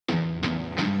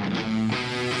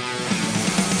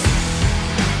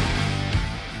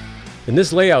In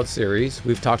this layout series,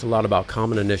 we've talked a lot about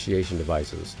common initiation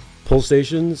devices. Pull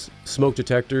stations, smoke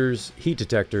detectors, heat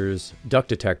detectors, duct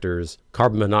detectors,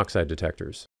 carbon monoxide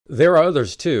detectors. There are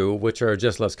others too, which are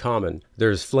just less common.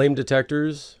 There's flame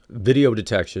detectors, video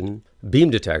detection, beam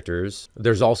detectors.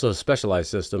 There's also specialized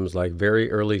systems like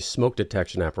very early smoke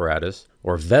detection apparatus,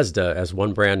 or VESDA as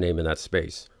one brand name in that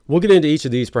space. We'll get into each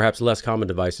of these perhaps less common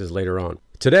devices later on.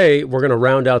 Today, we're going to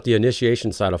round out the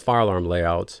initiation side of fire alarm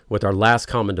layouts with our last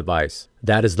common device.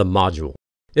 That is the module.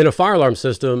 In a fire alarm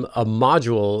system, a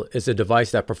module is a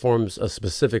device that performs a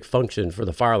specific function for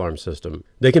the fire alarm system.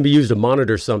 They can be used to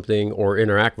monitor something or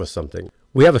interact with something.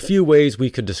 We have a few ways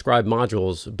we could describe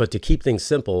modules, but to keep things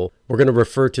simple, we're going to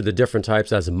refer to the different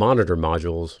types as monitor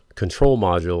modules, control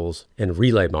modules, and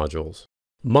relay modules.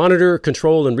 Monitor,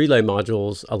 control, and relay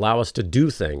modules allow us to do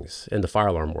things in the fire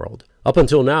alarm world. Up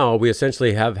until now, we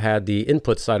essentially have had the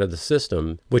input side of the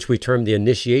system, which we term the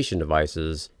initiation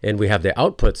devices, and we have the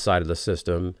output side of the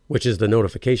system, which is the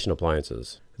notification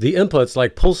appliances. The inputs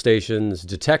like pull stations,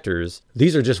 detectors,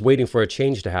 these are just waiting for a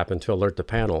change to happen to alert the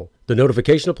panel. The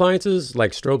notification appliances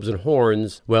like strobes and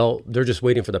horns, well, they're just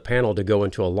waiting for the panel to go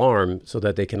into alarm so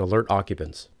that they can alert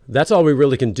occupants. That's all we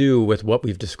really can do with what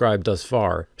we've described thus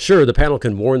far. Sure, the panel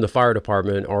can warn the fire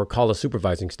department or call a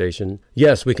supervising station.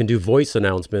 Yes, we can do voice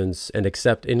announcements and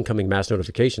accept incoming mass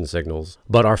notification signals.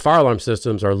 But our fire alarm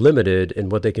systems are limited in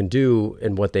what they can do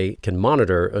and what they can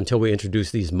monitor until we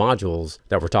introduce these modules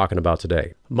that we're talking about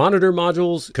today. Monitor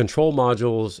modules, control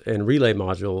modules, and relay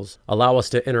modules allow us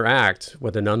to interact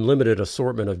with an unlimited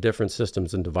assortment of different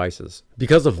systems and devices.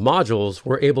 Because of modules,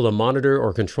 we're able to monitor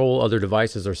or control other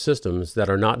devices or systems that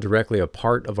are not directly a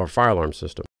part of our fire alarm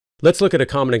system. Let's look at a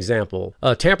common example.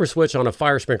 A tamper switch on a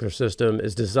fire sprinkler system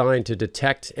is designed to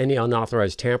detect any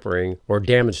unauthorized tampering or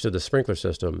damage to the sprinkler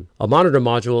system. A monitor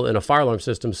module in a fire alarm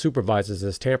system supervises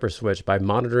this tamper switch by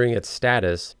monitoring its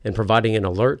status and providing an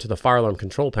alert to the fire alarm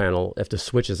control panel if the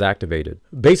switch is activated.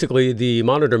 Basically, the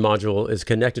monitor module is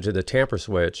connected to the tamper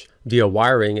switch via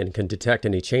wiring and can detect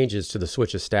any changes to the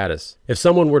switch's status. If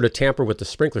someone were to tamper with the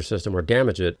sprinkler system or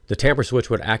damage it, the tamper switch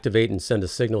would activate and send a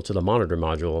signal to the monitor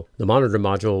module. The monitor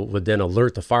module would then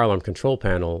alert the fire alarm control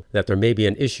panel that there may be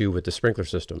an issue with the sprinkler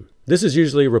system. This is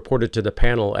usually reported to the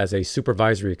panel as a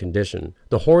supervisory condition.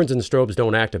 The horns and strobes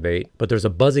don't activate, but there's a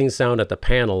buzzing sound at the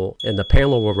panel, and the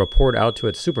panel will report out to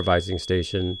its supervising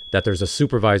station that there's a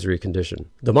supervisory condition.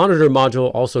 The monitor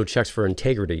module also checks for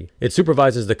integrity. It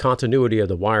supervises the continuity of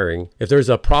the wiring. If there's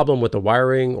a problem with the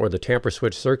wiring or the tamper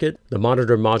switch circuit, the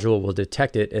monitor module will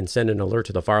detect it and send an alert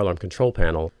to the fire alarm control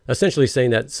panel, essentially saying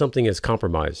that something is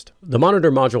compromised. The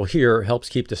monitor module here helps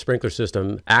keep the sprinkler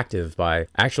system active by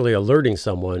actually alerting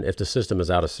someone if the system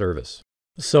is out of service.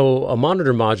 So a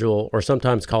monitor module, or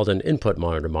sometimes called an input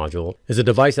monitor module, is a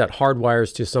device that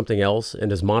hardwires to something else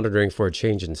and is monitoring for a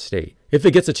change in state. If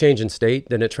it gets a change in state,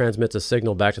 then it transmits a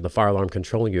signal back to the fire alarm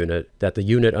control unit that the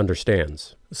unit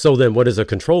understands. So then what is a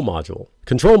control module?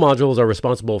 Control modules are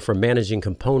responsible for managing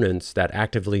components that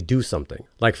actively do something,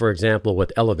 like for example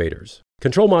with elevators.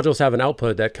 Control modules have an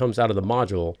output that comes out of the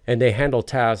module, and they handle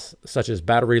tasks such as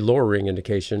battery lowering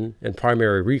indication and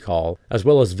primary recall, as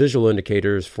well as visual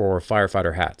indicators for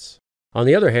firefighter hats. On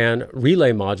the other hand,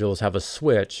 relay modules have a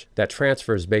switch that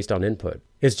transfers based on input.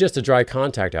 It's just a dry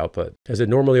contact output. Is it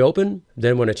normally open?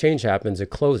 Then when a change happens, it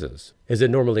closes. Is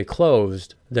it normally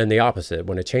closed? Then the opposite.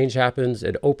 When a change happens,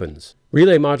 it opens.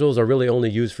 Relay modules are really only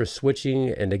used for switching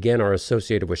and again are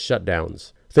associated with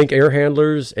shutdowns. Think air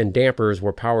handlers and dampers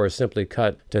where power is simply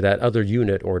cut to that other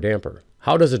unit or damper.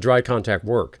 How does a dry contact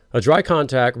work? A dry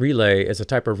contact relay is a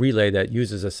type of relay that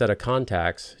uses a set of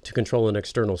contacts to control an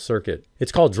external circuit.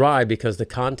 It's called dry because the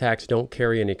contacts don't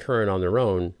carry any current on their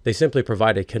own. They simply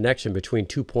provide a connection between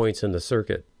 2 points in the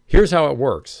circuit. Here's how it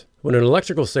works. When an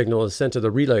electrical signal is sent to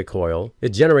the relay coil, it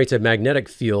generates a magnetic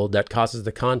field that causes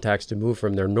the contacts to move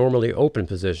from their normally open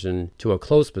position to a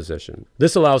closed position.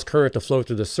 This allows current to flow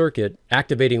through the circuit,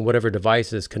 activating whatever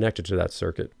device is connected to that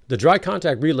circuit. The dry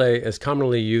contact relay is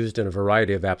commonly used in a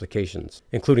variety of applications,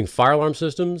 including fire alarm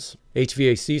systems,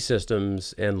 HVAC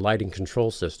systems, and lighting control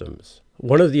systems.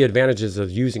 One of the advantages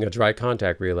of using a dry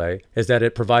contact relay is that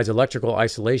it provides electrical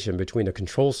isolation between the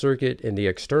control circuit and the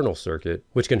external circuit,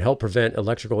 which can help prevent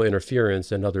electrical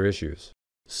interference and other issues.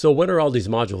 So when are all these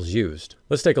modules used?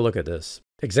 Let's take a look at this.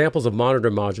 Examples of monitor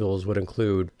modules would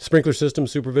include sprinkler system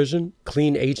supervision,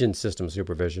 clean agent system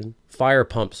supervision, fire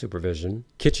pump supervision,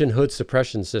 kitchen hood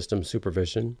suppression system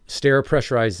supervision, stair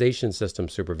pressurization system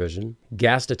supervision,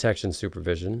 gas detection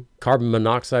supervision, carbon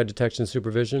monoxide detection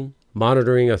supervision,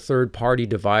 monitoring a third-party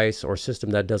device or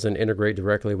system that doesn't integrate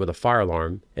directly with a fire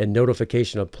alarm, and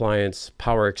notification appliance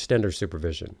power extender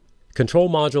supervision. Control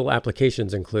module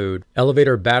applications include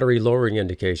elevator battery lowering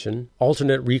indication,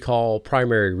 alternate recall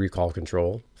primary recall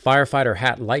control, firefighter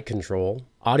hat light control,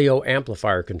 audio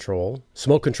amplifier control,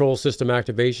 smoke control system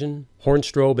activation, horn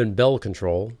strobe and bell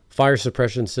control, fire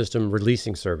suppression system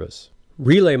releasing service.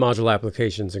 Relay module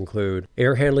applications include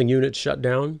air handling unit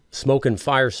shutdown, smoke and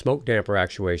fire smoke damper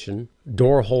actuation,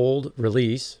 door hold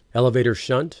release, elevator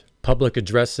shunt, public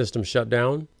address system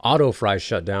shutdown, auto fry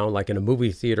shutdown like in a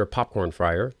movie theater popcorn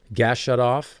fryer, gas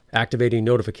shutoff, activating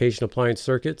notification appliance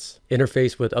circuits,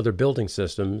 interface with other building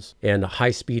systems, and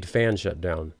high-speed fan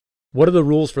shutdown. What are the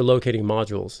rules for locating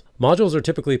modules? Modules are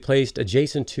typically placed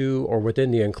adjacent to or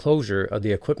within the enclosure of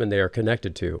the equipment they are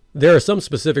connected to. There are some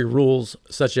specific rules,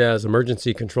 such as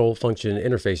emergency control function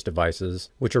interface devices,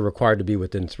 which are required to be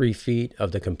within 3 feet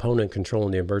of the component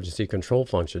controlling the emergency control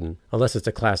function, unless it's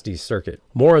a Class D circuit.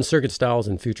 More on circuit styles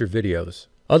in future videos.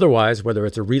 Otherwise, whether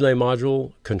it's a relay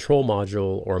module, control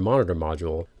module, or a monitor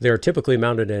module, they are typically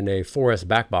mounted in a 4S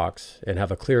backbox and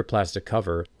have a clear plastic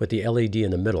cover with the LED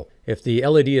in the middle. If the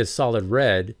LED is solid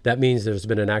red, that means there's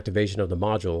been an activation of the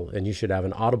module, and you should have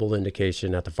an audible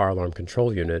indication at the fire alarm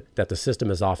control unit that the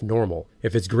system is off normal.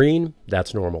 If it's green,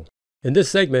 that's normal. In this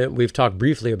segment, we've talked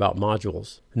briefly about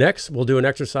modules. Next, we'll do an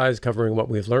exercise covering what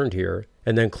we've learned here,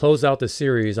 and then close out the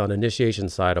series on initiation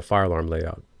side of fire alarm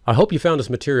layout. I hope you found this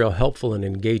material helpful and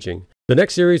engaging. The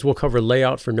next series will cover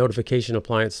layout for notification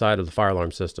appliance side of the fire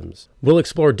alarm systems. We'll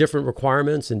explore different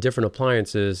requirements and different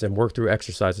appliances and work through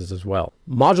exercises as well.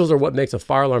 Modules are what makes a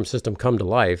fire alarm system come to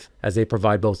life, as they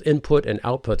provide both input and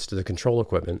outputs to the control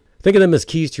equipment. Think of them as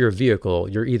keys to your vehicle.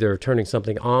 You're either turning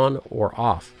something on or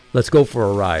off. Let's go for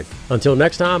a ride. Until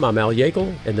next time, I'm Al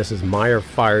Yakel, and this is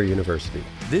MeyerFire University.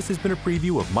 This has been a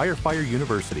preview of MeyerFire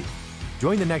University.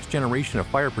 Join the next generation of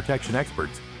fire protection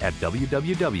experts at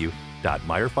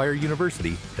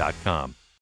www.meyerfireuniversity.com.